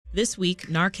This week,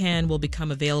 Narcan will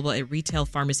become available at retail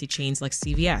pharmacy chains like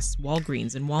CVS,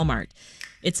 Walgreens, and Walmart.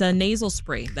 It's a nasal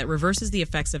spray that reverses the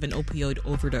effects of an opioid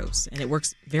overdose, and it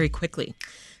works very quickly.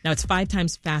 Now, it's 5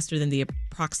 times faster than the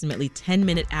approximately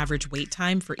 10-minute average wait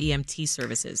time for EMT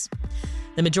services.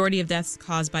 The majority of deaths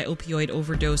caused by opioid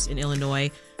overdose in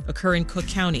Illinois occur in Cook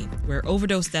County, where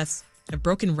overdose deaths have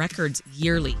broken records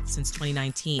yearly since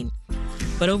 2019.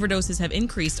 But overdoses have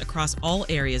increased across all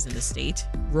areas in the state,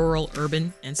 rural,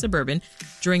 urban, and suburban,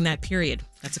 during that period.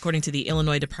 That's according to the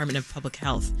Illinois Department of Public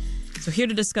Health. So here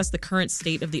to discuss the current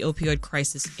state of the opioid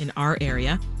crisis in our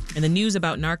area and the news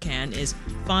about Narcan is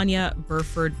Fania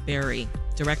Burford-Berry,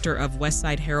 Director of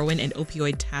Westside Heroin and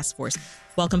Opioid Task Force.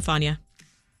 Welcome, Fania.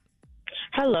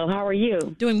 Hello, how are you?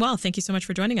 Doing well. Thank you so much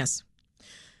for joining us.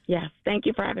 Yes, thank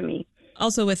you for having me.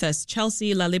 Also with us,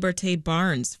 Chelsea La Liberté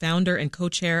Barnes, founder and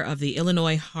co-chair of the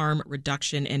Illinois Harm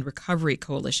Reduction and Recovery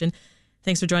Coalition.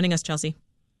 Thanks for joining us, Chelsea.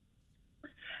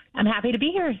 I'm happy to be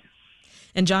here.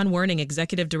 And John Werning,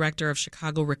 executive director of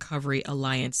Chicago Recovery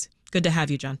Alliance. Good to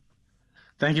have you, John.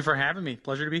 Thank you for having me.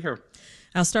 Pleasure to be here.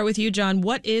 I'll start with you, John.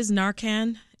 What is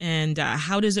Narcan, and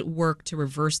how does it work to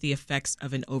reverse the effects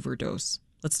of an overdose?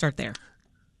 Let's start there.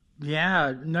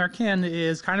 Yeah, Narcan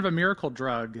is kind of a miracle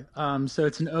drug. So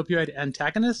it's an opioid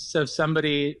antagonist. So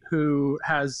somebody who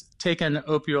has taken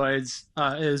opioids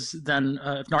is then,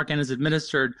 if Narcan is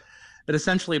administered, it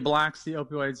essentially blocks the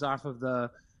opioids off of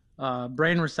the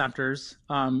brain receptors,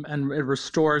 and it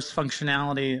restores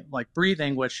functionality like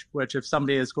breathing, which if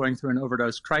somebody is going through an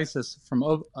overdose crisis from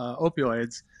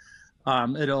opioids,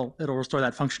 it'll restore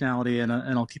that functionality and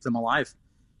it'll keep them alive.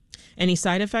 Any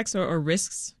side effects or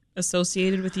risks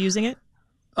associated with using it?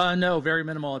 No, very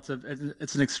minimal. It's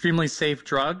an extremely safe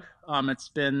drug. It's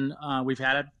been we've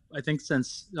had it, I think,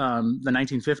 since the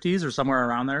 1950s or somewhere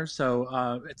around there.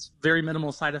 So it's very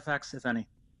minimal side effects, if any.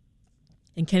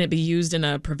 And can it be used in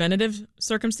a preventative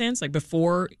circumstance, like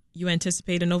before you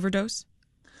anticipate an overdose?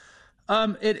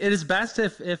 It is best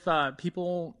if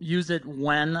people use it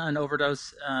when an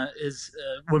overdose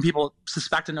when people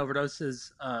suspect an overdose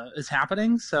is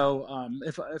happening. So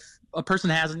if a person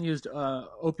hasn't used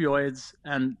opioids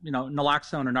and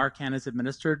naloxone or Narcan is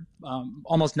administered,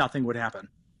 almost nothing would happen.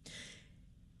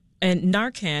 And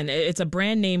Narcan, it's a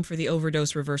brand name for the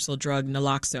overdose reversal drug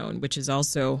naloxone, which is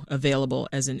also available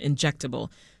as an injectable.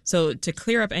 So to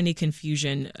clear up any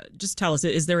confusion, just tell us,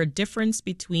 is there a difference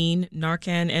between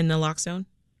Narcan and naloxone?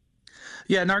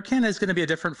 Yeah, Narcan is going to be a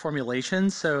different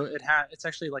formulation. So it's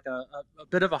actually like a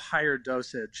bit of a higher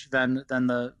dosage than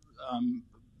the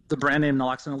brand name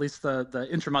naloxone, at least the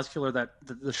intramuscular that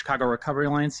the Chicago Recovery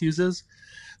Alliance uses.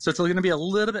 So it's going to be a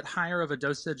little bit higher of a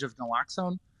dosage of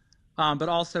naloxone. But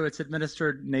also it's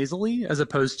administered nasally as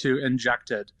opposed to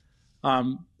injected.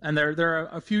 And there are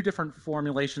a few different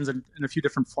formulations and a few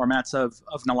different formats of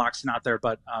naloxone out there,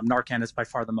 but Narcan is by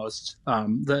far the most,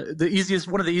 the easiest,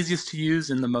 one of the easiest to use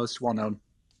and the most well-known.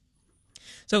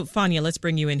 So, Fania, let's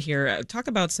bring you in here. Talk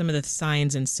about some of the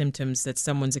signs and symptoms that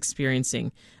someone's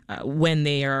experiencing when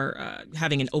they are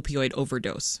having an opioid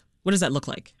overdose. What does that look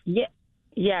like? Yeah,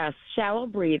 yes, shallow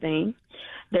breathing.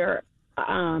 Their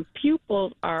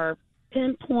pupils are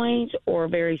pinpoint or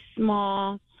very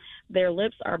small. Their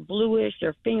lips are bluish.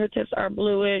 Their fingertips are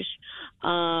bluish.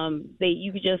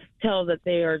 You can just tell that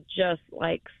they are just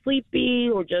like sleepy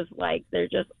or just like they're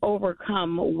just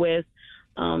overcome with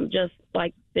just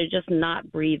like they're just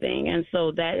not breathing. And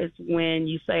so that is when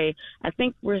you say, I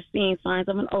think we're seeing signs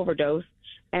of an overdose.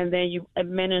 And then you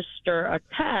administer a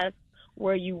test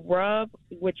where you rub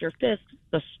with your fist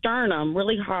the sternum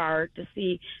really hard to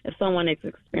see if someone is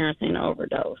experiencing an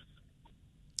overdose.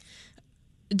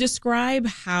 Describe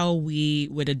how we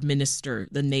would administer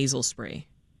the nasal spray.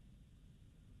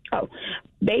 Oh,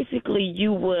 basically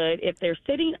you would, if they're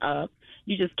sitting up,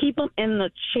 you just keep them in the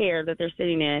chair that they're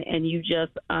sitting in, and you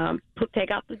just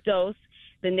take out the dose.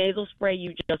 The nasal spray,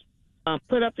 you just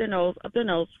put up their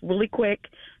nose really quick.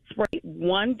 Spray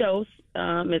one dose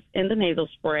is in the nasal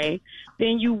spray.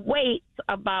 Then you wait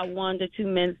about 1 to 2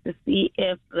 minutes to see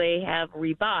if they have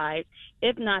revived.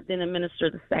 If not, then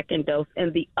administer the second dose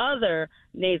in the other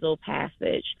nasal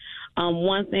passage.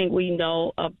 One thing we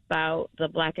know about the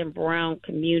Black and Brown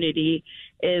community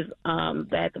is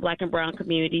that the Black and Brown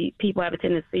community, people have a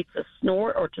tendency to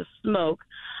snort or to smoke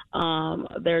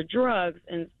their drugs,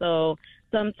 and so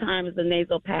sometimes the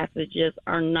nasal passages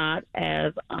are not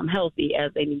as healthy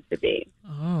as they need to be.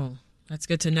 Oh, that's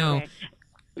good to know. Okay.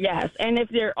 Yes, and if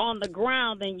they're on the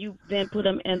ground, then you then put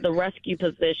them in the rescue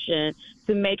position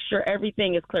to make sure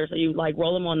everything is clear. So you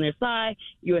roll them on their side,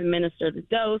 you administer the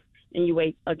dose, and you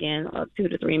wait again 2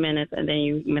 to 3 minutes, and then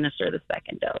you administer the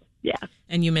second dose. Yeah.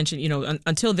 And you mentioned,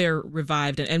 until they're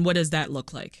revived, and what does that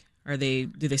look like? Do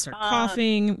they start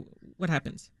coughing? What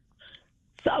happens?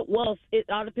 So, well, it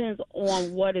all depends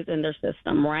on what is in their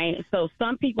system, right? So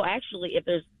some people actually, if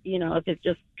it's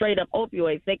just straight up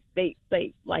opioids, they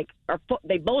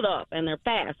load up and they're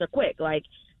fast, they're quick,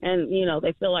 and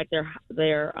they feel like their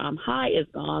high is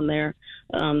gone, their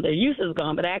use is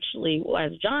gone. But actually,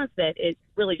 as John said, it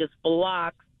really just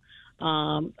blocks.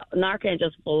 Narcan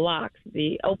just blocks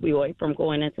the opioid from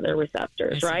going into their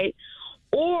receptors, right?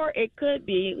 Or it could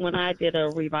be when I did a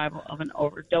revival of an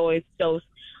overdose.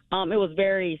 It was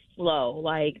very slow.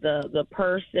 Like the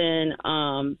person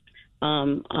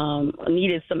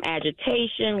needed some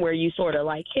agitation where you sort of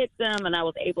like hit them, and I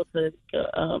was able to.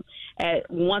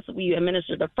 Once we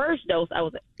administered the first dose,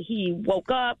 he woke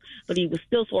up, but he was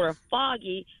still sort of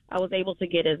foggy. I was able to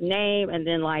get his name, and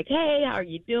then like, hey, how are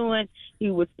you doing? He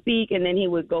would speak, and then he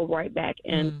would go right back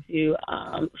into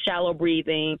shallow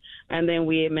breathing, and then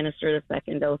we administered a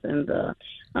second dose, and the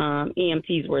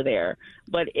EMTs were there.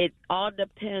 But it all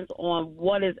depends on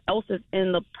what else is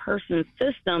in the person's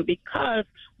system, because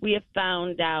we have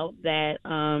found out that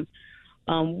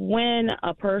when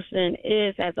a person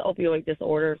has an opioid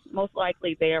disorder, most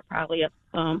likely they are probably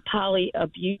poly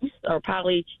abuse or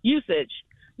poly usage,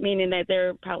 meaning that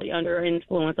they're probably under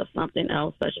influence of something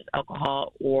else, such as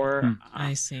alcohol or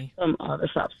I see. some other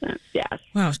substance. Yes.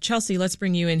 Wow. Chelsea, let's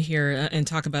bring you in here and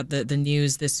talk about the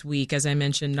news this week. As I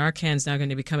mentioned, Narcan is now going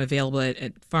to become available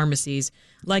at pharmacies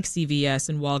like CVS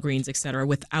and Walgreens, et cetera,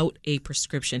 without a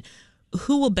prescription.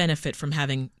 Who will benefit from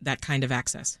having that kind of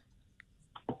access?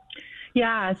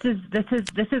 Yeah, this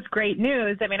is great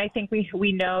news. I mean, I think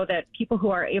we know that people who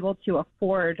are able to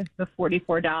afford the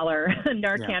 $44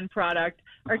 Narcan product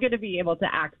are going to be able to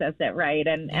access it, right?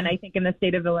 And I think in the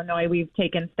state of Illinois, we've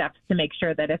taken steps to make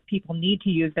sure that if people need to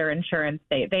use their insurance,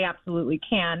 they absolutely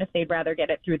can if they'd rather get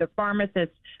it through the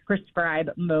pharmacist prescribe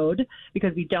mode,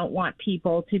 because we don't want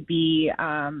people to be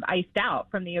iced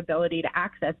out from the ability to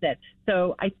access it.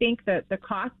 So I think that the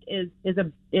cost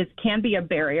can be a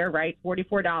barrier, right?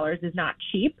 $44 is not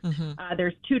cheap. Mm-hmm.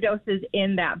 There's 2 doses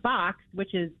in that box,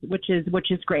 which is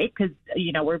great, because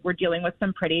we're dealing with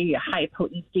some pretty high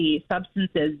potency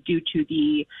substances due to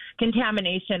the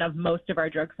contamination of most of our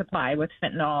drug supply with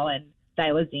fentanyl and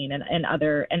xylazine and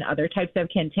other types of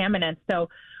contaminants. So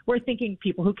we're thinking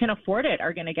people who can afford it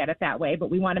are going to get it that way,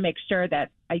 but we want to make sure that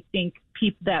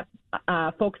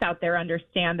folks out there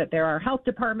understand that there are health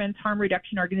departments, harm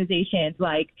reduction organizations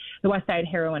like the West Side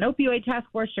Heroin Opioid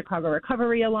Task Force, Chicago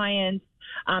Recovery Alliance,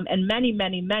 and many,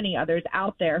 many, many others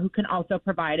out there who can also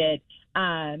provide it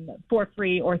for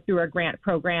free or through a grant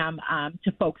program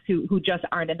to folks who just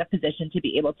aren't in a position to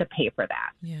be able to pay for that.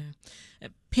 Yeah.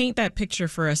 Paint that picture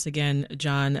for us again,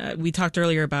 John. We talked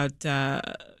earlier about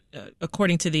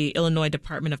according to the Illinois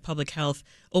Department of Public Health,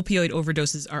 opioid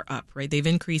overdoses are up, right? They've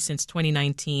increased since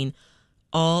 2019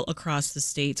 all across the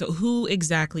state. So who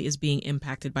exactly is being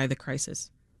impacted by the crisis?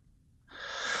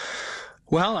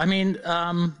 Well, I mean,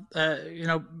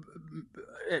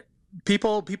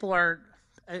 people are,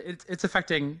 it's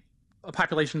affecting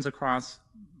populations across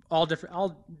all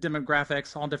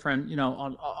demographics, all different,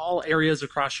 all areas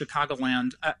across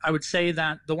Chicagoland. I would say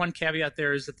that the one caveat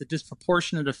there is that the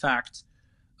disproportionate effect,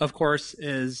 of course,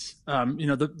 is,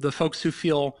 the folks who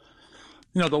feel,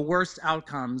 the worst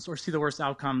outcomes or see the worst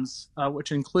outcomes,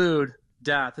 which include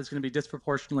death, is going to be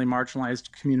disproportionately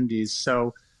marginalized communities.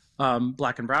 So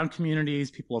Black and brown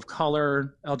communities, people of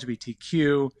color,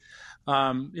 LGBTQ,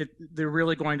 they're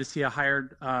really going to see a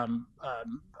higher,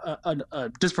 a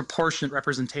disproportionate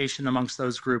representation amongst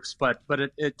those groups. But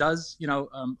it does,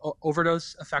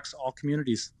 overdose affects all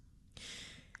communities.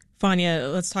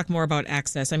 Fania, let's talk more about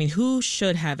access. I mean, who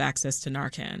should have access to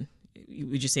Narcan,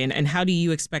 would you say? And how do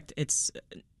you expect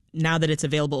now that it's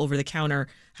available over the counter,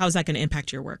 how is that going to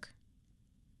impact your work?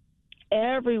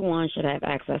 Everyone should have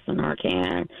access to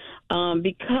Narcan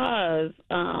because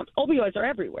opioids are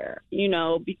everywhere,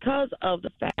 because of the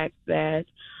fact that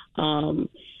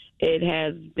it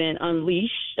has been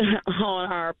unleashed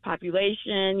on our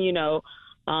population,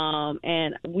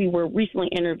 and we were recently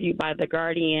interviewed by The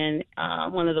Guardian.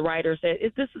 One of the writers said,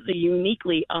 this is a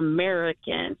uniquely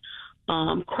American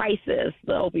crisis,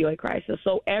 the opioid crisis.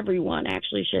 So everyone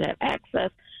actually should have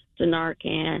access to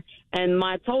Narcan. And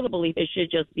my total belief, it should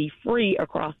just be free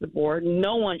across the board.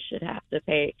 No one should have to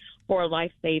pay for a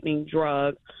life-saving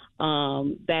drug.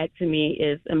 That to me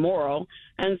is immoral.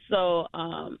 And so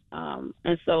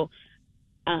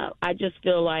I just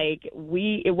feel like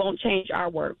it won't change our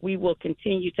work. We will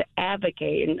continue to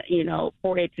advocate and,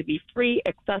 for it to be free,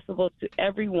 accessible to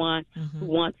everyone who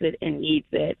wants it and needs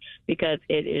it, because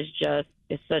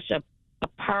it's such a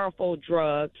powerful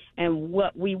drug. And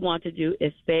what we want to do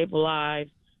is save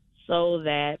lives so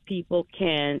that people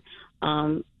can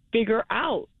figure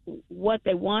out what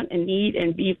they want and need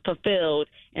and be fulfilled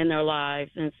in their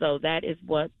lives. And so that is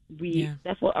what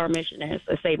that's what our mission is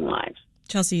saving lives.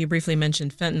 Chelsea, you briefly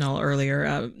mentioned fentanyl earlier.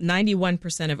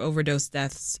 91% of overdose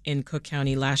deaths in Cook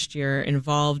County last year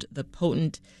involved the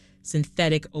potent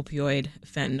synthetic opioid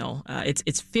fentanyl.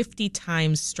 It's 50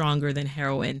 times stronger than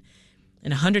heroin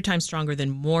and 100 times stronger than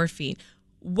morphine.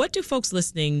 What do folks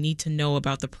listening need to know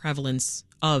about the prevalence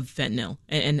of fentanyl,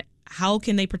 and how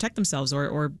can they protect themselves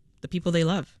or the people they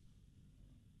love?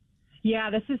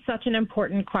 Yeah, this is such an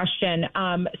important question.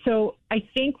 So I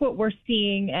think what we're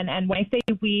seeing, and when I say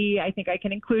we, I think I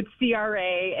can include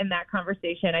CRA in that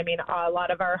conversation. I mean, a lot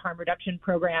of our harm reduction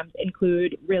programs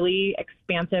include really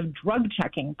expansive drug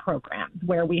checking programs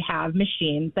where we have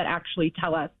machines that actually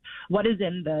tell us what is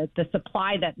in the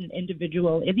supply that an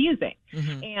individual is using.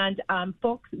 And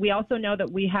folks, we also know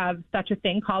that we have such a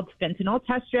thing called fentanyl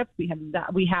test strips. We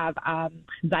have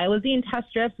xylazine test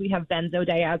strips. We have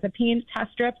benzodiazepine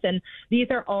test strips, and these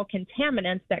are all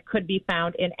contaminants that could be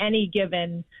found in any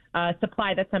given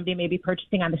supply that somebody may be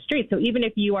purchasing on the street. So even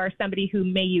if you are somebody who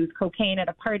may use cocaine at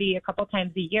a party a couple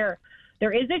times a year,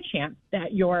 there is a chance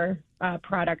that your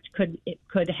product could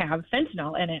have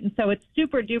fentanyl in it. And so it's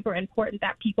super duper important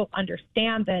that people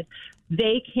understand that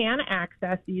they can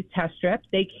access these test strips,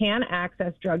 they can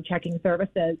access drug checking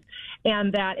services,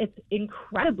 and that it's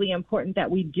incredibly important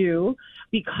that we do,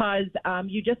 because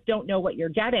you just don't know what you're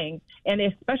getting. And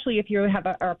especially if you have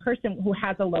a person who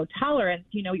has a low tolerance,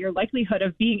 your likelihood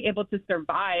of being able to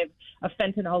survive a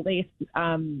fentanyl-laced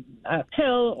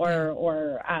pill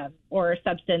or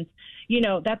substance,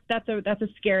 that's a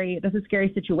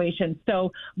scary situation.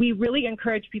 So we really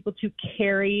encourage people to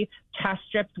carry test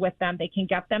strips with them. They can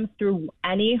get them through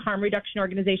any harm reduction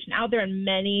organization out there and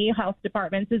many health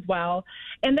departments as well.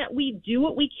 And that we do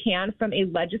what we can from a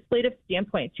legislative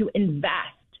standpoint to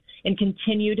invest in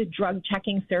continued drug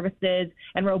checking services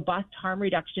and robust harm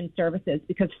reduction services.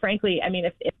 Because frankly, I mean,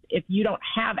 if you don't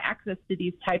have access to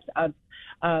these types of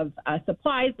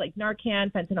supplies like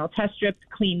Narcan, fentanyl test strips,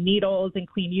 clean needles, and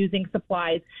clean using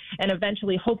supplies, and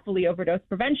eventually, hopefully, overdose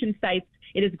prevention sites,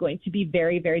 it is going to be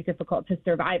very, very difficult to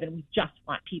survive. And we just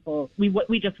want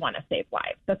we just want to save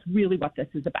lives. That's really what this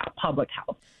is about, public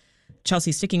health.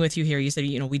 Chelsea, sticking with you here, you said,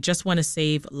 we just want to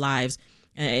save lives.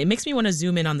 It makes me want to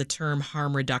zoom in on the term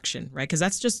harm reduction, right? Because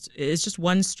it's just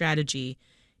one strategy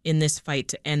in this fight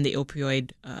to end the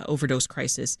opioid overdose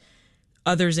crisis.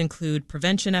 Others include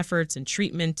prevention efforts and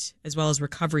treatment, as well as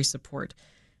recovery support.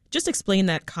 Just explain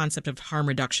that concept of harm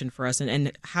reduction for us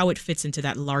and how it fits into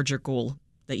that larger goal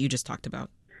that you just talked about.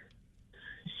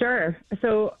 Sure.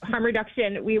 So harm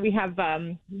reduction, we have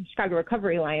Chicago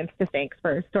Recovery Alliance to thank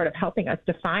for sort of helping us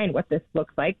define what this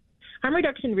looks like. Harm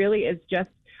reduction really is just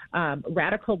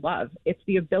radical love. It's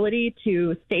the ability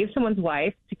to save someone's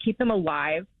life, to keep them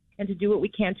alive, and to do what we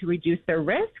can to reduce their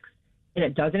risks. And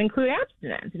it doesn't include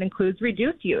abstinence. It includes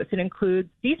reduced use. It includes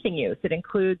ceasing use. It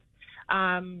includes,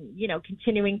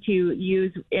 continuing to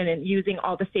use and using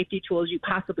all the safety tools you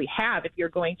possibly have if you're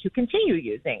going to continue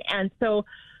using. And so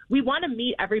we want to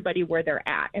meet everybody where they're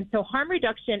at. And so harm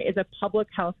reduction is a public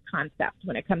health concept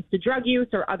when it comes to drug use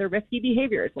or other risky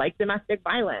behaviors like domestic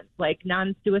violence, like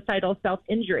non-suicidal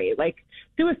self-injury, like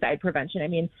suicide prevention. I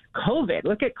mean, COVID,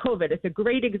 look at COVID. It's a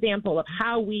great example of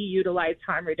how we utilize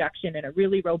harm reduction in a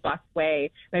really robust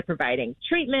way by providing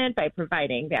treatment, by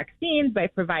providing vaccines, by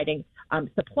providing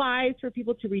supplies for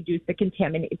people to reduce the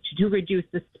to reduce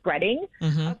the spreading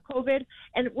of COVID.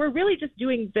 And we're really just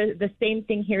doing the same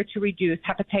thing here to reduce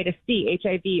hepatitis C,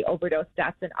 HIV, overdose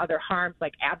deaths, and other harms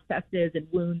like abscesses and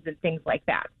wounds and things like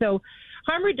that. So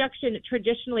harm reduction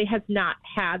traditionally has not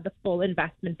had the full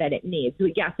investment that it needs. So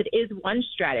yes, it is one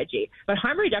strategy, but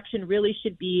harm reduction really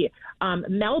should be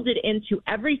melded into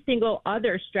every single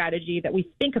other strategy that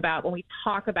we think about when we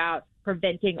talk about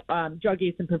preventing drug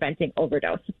use and preventing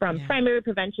overdose, from primary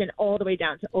prevention all the way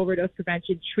down to overdose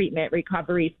prevention, treatment,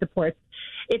 recovery, supports.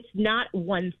 It's not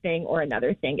one thing or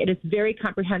another thing. It is very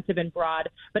comprehensive and broad,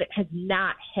 but it has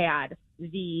not had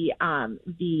the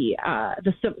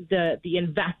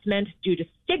investment due to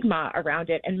stigma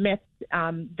around it and myths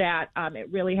that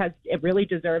it really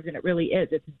deserves, and it really is.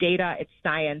 It's data, it's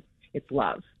science, it's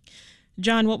love.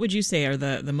 John, what would you say are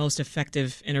the most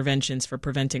effective interventions for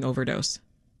preventing overdose?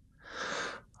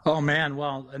 Oh man,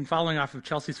 well, and following off of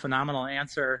Chelsea's phenomenal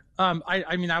answer,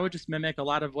 I mean, I would just mimic a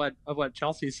lot of what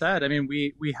Chelsea said. I mean,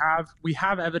 we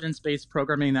have evidence-based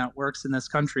programming that works in this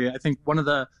country. I think one of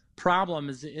the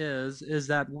problems is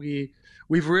that we've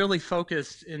really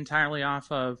focused entirely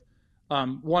off of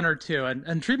one or two,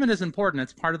 and treatment is important.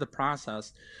 It's part of the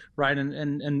process, right?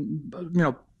 And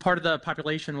part of the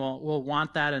population will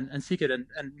want that and seek it. And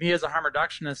me as a harm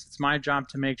reductionist, it's my job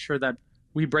to make sure that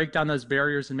we break down those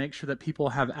barriers and make sure that people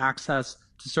have access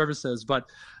to services. But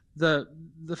the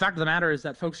fact of the matter is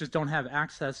that folks just don't have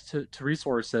access to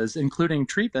resources, including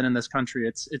treatment in this country.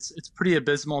 It's pretty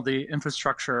abysmal, the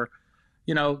infrastructure,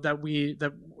 that we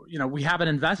haven't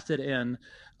invested in,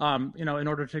 in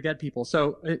order to get people.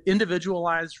 So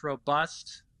individualized,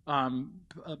 robust,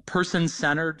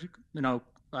 person-centered,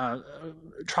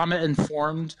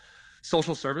 trauma-informed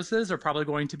social services are probably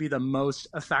going to be the most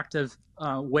effective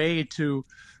way to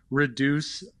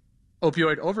reduce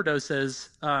opioid overdoses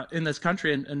in this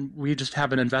country, and we just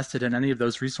haven't invested in any of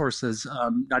those resources,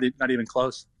 not even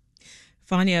close.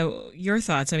 Fania, your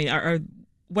thoughts? I mean,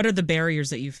 what are the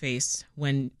barriers that you face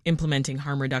when implementing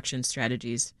harm reduction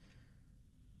strategies?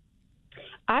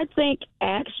 I think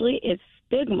actually it's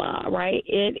stigma, right?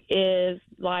 It is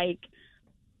like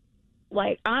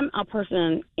I'm a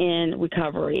person in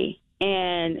recovery.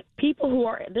 And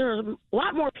there are a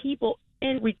lot more people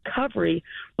in recovery,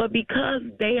 but because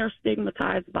they are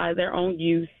stigmatized by their own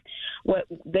youth, what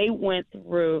they went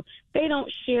through, they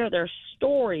don't share their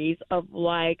stories of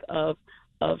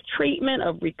treatment,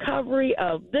 of recovery,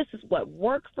 of this is what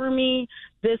worked for me,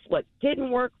 this what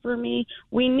didn't work for me.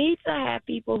 We need to have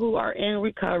people who are in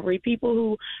recovery, people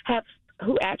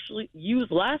who actually use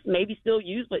less, maybe still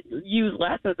use, but use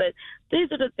less, and that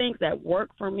these are the things that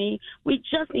work for me. We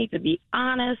just need to be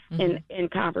honest in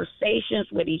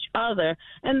conversations with each other.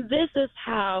 And this is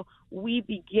how we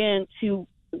begin to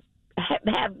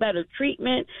have better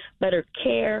treatment, better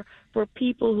care for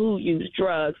people who use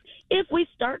drugs. If we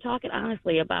start talking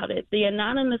honestly about it, the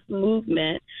anonymous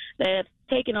movement that has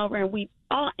taken over, and we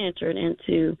all entered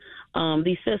into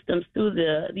these systems through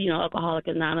the, Alcoholic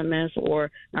Anonymous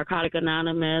or Narcotic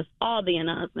Anonymous, all the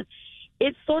anonymous.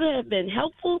 It's sort of been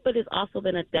helpful, but it's also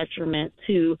been a detriment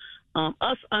to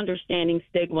us understanding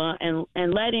stigma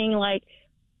and letting,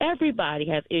 everybody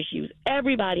has issues,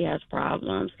 everybody has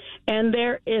problems, and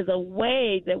there is a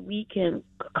way that we can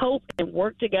cope and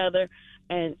work together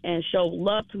and show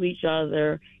love to each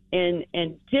other in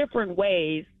different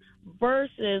ways,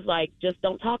 versus just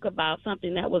don't talk about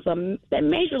something that that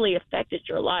majorly affected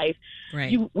your life.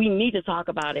 Right. We need to talk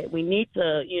about it. We need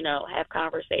to, have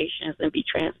conversations and be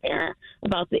transparent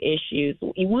about the issues.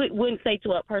 You wouldn't say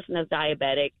to a person that's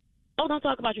diabetic, "Oh, don't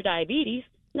talk about your diabetes."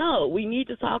 No, we need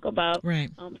to talk about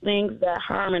things that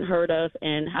harm and hurt us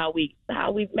and how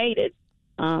we've made it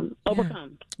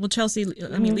overcome. Yeah. Well, Chelsea,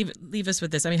 I mean, leave us with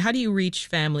this. I mean, how do you reach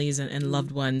families and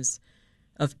loved ones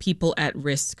of people at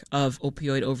risk of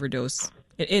opioid overdose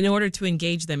in order to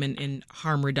engage them in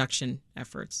harm reduction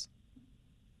efforts?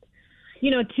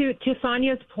 To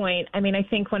Fania's point, I mean, I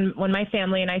think when my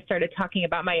family and I started talking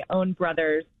about my own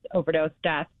brother's overdose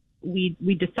death, we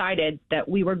decided that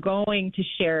we were going to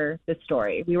share the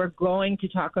story. We were going to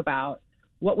talk about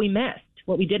what we missed,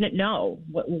 what we didn't know,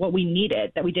 what we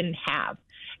needed that we didn't have.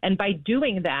 And by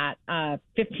doing that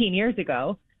 15 years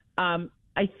ago,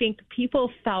 I think people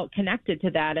felt connected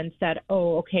to that and said,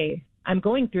 "Oh, okay, I'm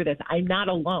going through this. I'm not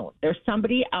alone. There's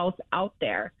somebody else out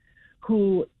there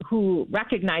who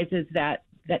recognizes that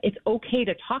it's okay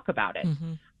to talk about it,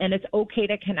 and it's okay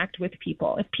to connect with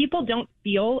people." If people don't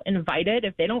feel invited,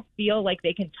 if they don't feel like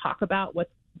they can talk about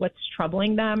what's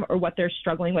troubling them or what they're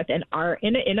struggling with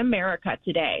in America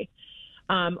today,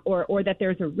 or that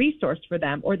there's a resource for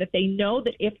them, or that they know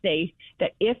that if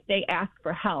they ask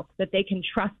for help, that they can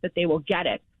trust that they will get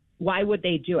it, why would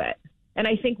they do it? And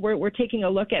I think we're taking a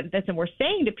look at this, and we're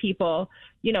saying to people,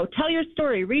 tell your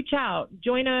story, reach out,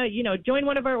 join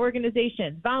one of our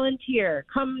organizations, volunteer,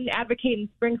 come advocate in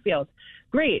Springfield.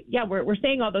 Great. Yeah, we're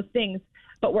saying all those things,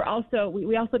 but we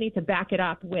also need to back it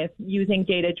up with using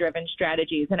data-driven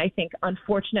strategies. And I think,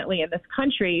 unfortunately, in this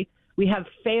country, we have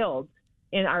failed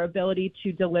in our ability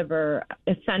to deliver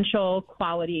essential,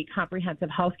 quality, comprehensive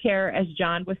health care, as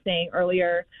John was saying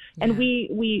earlier. And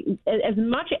we as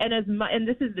much, and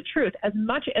this is the truth, as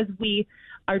much as we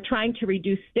are trying to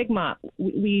reduce stigma,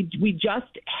 we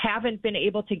just haven't been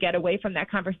able to get away from that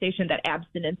conversation that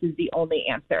abstinence is the only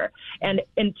answer. And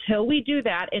until we do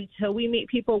that, until we meet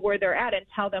people where they're at and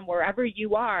tell them wherever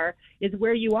you are is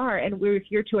where you are, and we're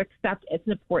here to accept and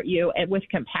support you and with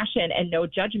compassion and no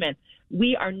judgment,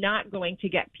 we are not going to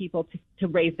get people to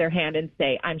raise their hand and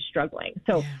say, I'm struggling.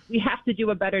 So we have to do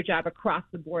a better job across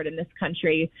the board in this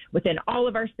country within all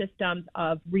of our systems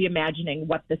of reimagining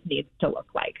what this needs to look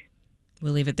like.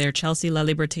 We'll leave it there. Chelsea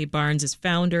LaLiberte Barnes is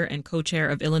founder and co-chair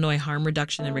of Illinois Harm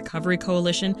Reduction and Recovery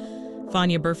Coalition.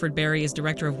 Fania Burford-Berry is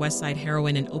director of Westside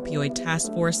Heroin and Opioid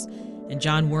Task Force. And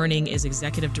John Werning is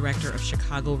executive director of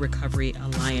Chicago Recovery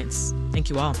Alliance. Thank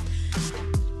you all.